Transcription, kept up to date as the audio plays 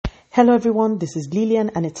Hello everyone, this is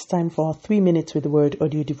Lillian and it's time for our 3 minutes with the word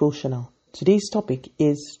audio devotional. Today's topic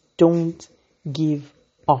is don't give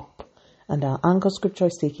up. And our anchor scripture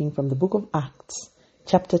is taken from the book of Acts,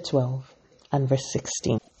 chapter 12 and verse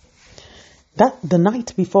 16. That the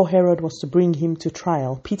night before Herod was to bring him to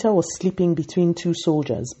trial, Peter was sleeping between two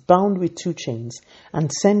soldiers, bound with 2 chains, and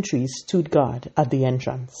sentries stood guard at the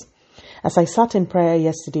entrance. As I sat in prayer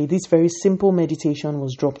yesterday, this very simple meditation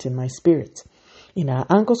was dropped in my spirit. In our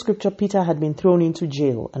anchor scripture, Peter had been thrown into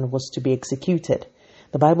jail and was to be executed.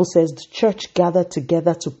 The Bible says the church gathered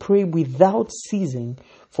together to pray without ceasing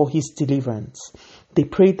for his deliverance. They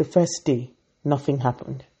prayed the first day, nothing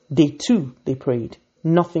happened. Day 2, they prayed,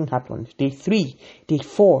 nothing happened. Day 3, day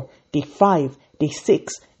 4, day 5, day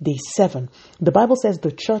 6, day 7. The Bible says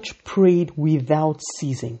the church prayed without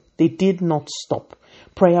ceasing. They did not stop.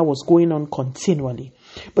 Prayer was going on continually.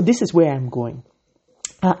 But this is where I'm going.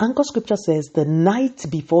 Our anchor scripture says the night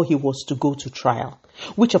before he was to go to trial,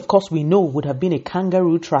 which of course we know would have been a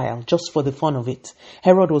kangaroo trial just for the fun of it.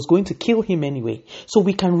 Herod was going to kill him anyway. So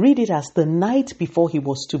we can read it as the night before he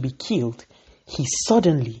was to be killed, he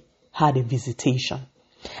suddenly had a visitation.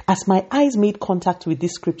 As my eyes made contact with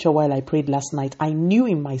this scripture while I prayed last night, I knew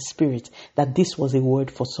in my spirit that this was a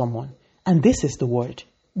word for someone. And this is the word.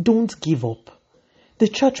 Don't give up. The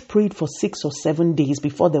church prayed for 6 or 7 days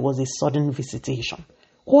before there was a sudden visitation.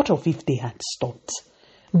 What if they had stopped?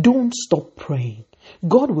 Don't stop praying.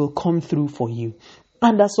 God will come through for you.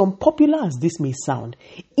 And as unpopular as this may sound,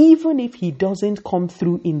 even if he doesn't come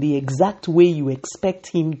through in the exact way you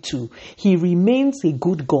expect him to, he remains a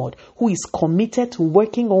good God who is committed to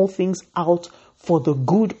working all things out for the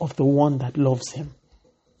good of the one that loves him.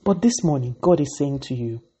 But this morning, God is saying to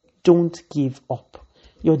you, don't give up.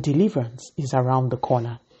 Your deliverance is around the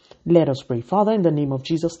corner. Let us pray. Father, in the name of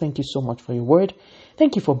Jesus, thank you so much for your word.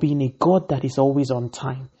 Thank you for being a God that is always on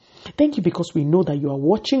time. Thank you because we know that you are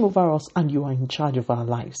watching over us and you are in charge of our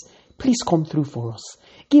lives. Please come through for us.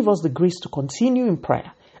 Give us the grace to continue in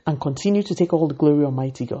prayer and continue to take all the glory,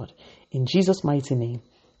 Almighty God. In Jesus' mighty name,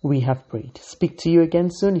 we have prayed. Speak to you again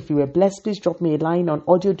soon. If you were blessed, please drop me a line on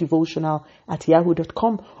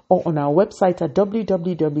audiodevotional@yahoo.com or on our website at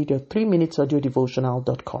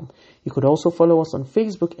www.3minutesaudiodevotional.com. You could also follow us on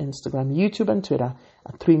Facebook, Instagram, YouTube, and Twitter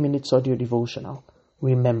at 3 Minutes Audio Devotional.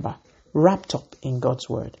 Remember, wrapped up in God's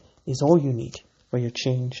word is all you need for your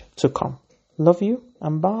change to come. Love you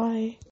and bye.